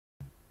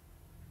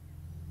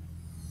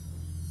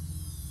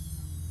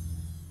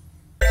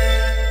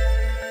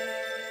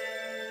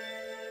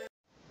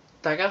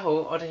大家好，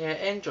我哋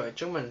係 Android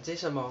中文資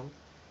訊網。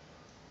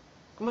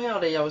咁喺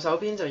我哋右手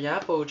邊就有一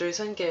部最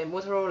新嘅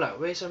Motorola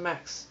Razr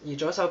Maxx，而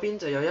左手邊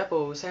就有一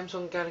部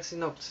Samsung Galaxy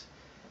Note。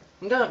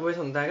咁今日會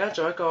同大家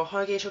做一個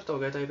開機速度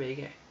嘅對比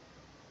嘅。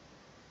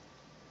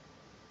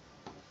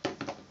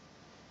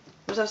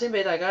咁首先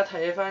俾大家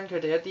睇翻佢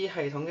哋一啲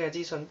系統嘅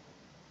資訊。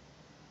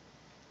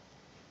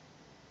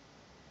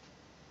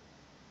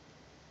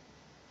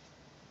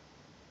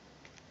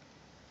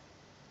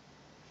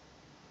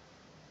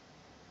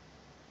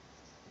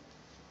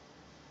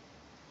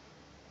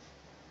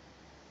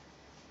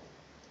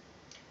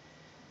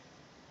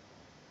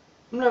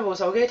咁兩部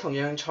手機同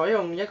樣採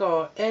用一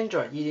個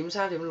Android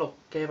 2.3.6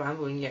嘅版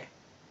本嘅，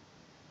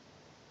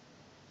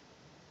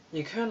而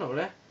kernel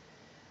呢，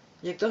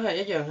亦都係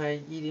一樣係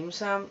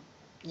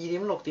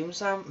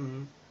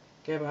2.6.35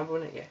嘅版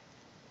本嚟嘅。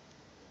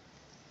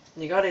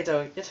而家我哋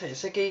就一齊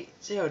熄機，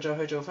之後再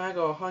去做翻一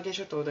個開機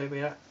速度對比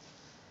啦。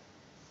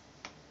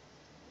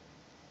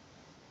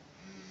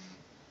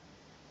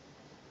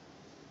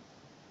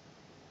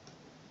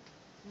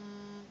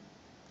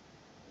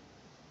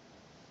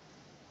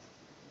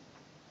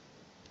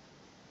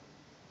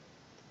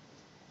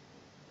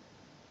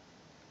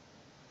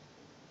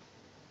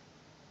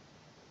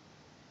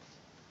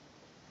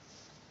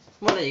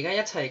我哋而家一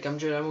齊撳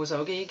住兩部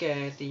手機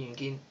嘅電源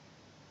鍵。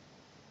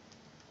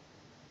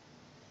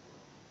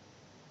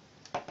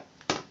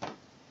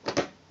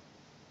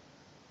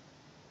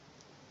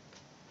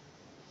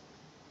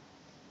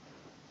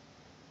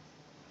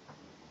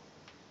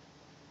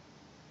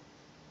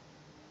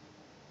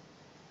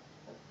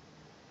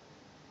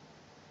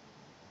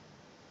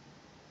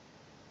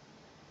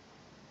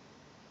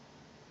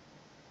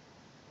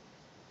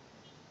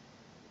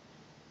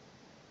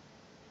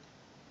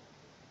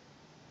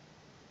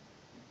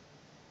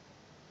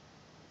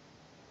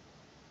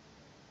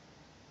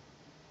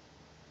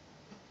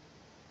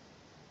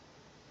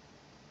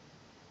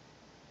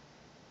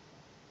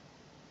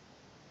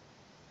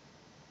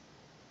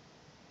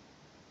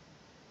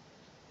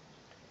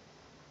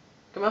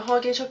咁喺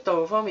開機速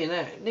度方面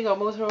呢，呢個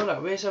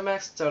Motorola Razr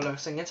Maxx 就略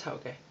勝一籌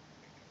嘅。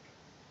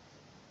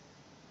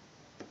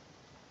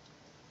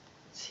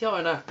此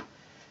外啦，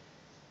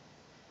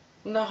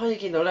咁大家可以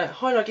見到咧，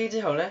開咗機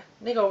之後咧，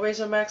呢個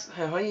Razr Maxx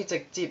係可以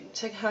直接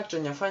即刻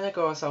進入翻一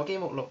個手機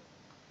目錄，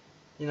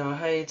然後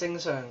係正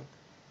常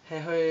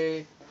係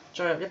去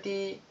載入一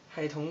啲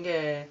系統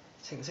嘅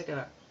程式㗎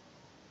啦。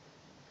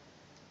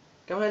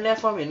咁喺呢一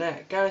方面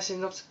咧，Galaxy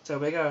Note 就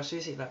比較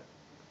輸蝕啦。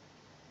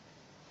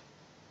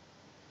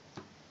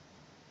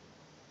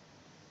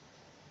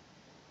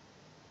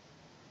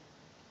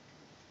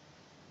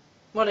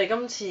我哋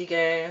今次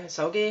嘅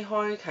手機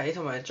開啟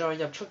同埋再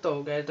入速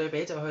度嘅對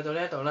比就去到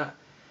呢一度啦。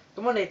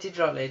咁我哋接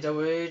住落嚟就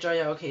會再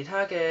有其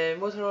他嘅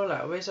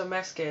Motorola Razr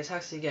Maxx 嘅測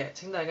試嘅，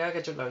請大家繼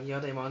續留意我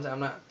哋網站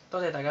啦。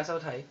多謝大家收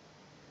睇。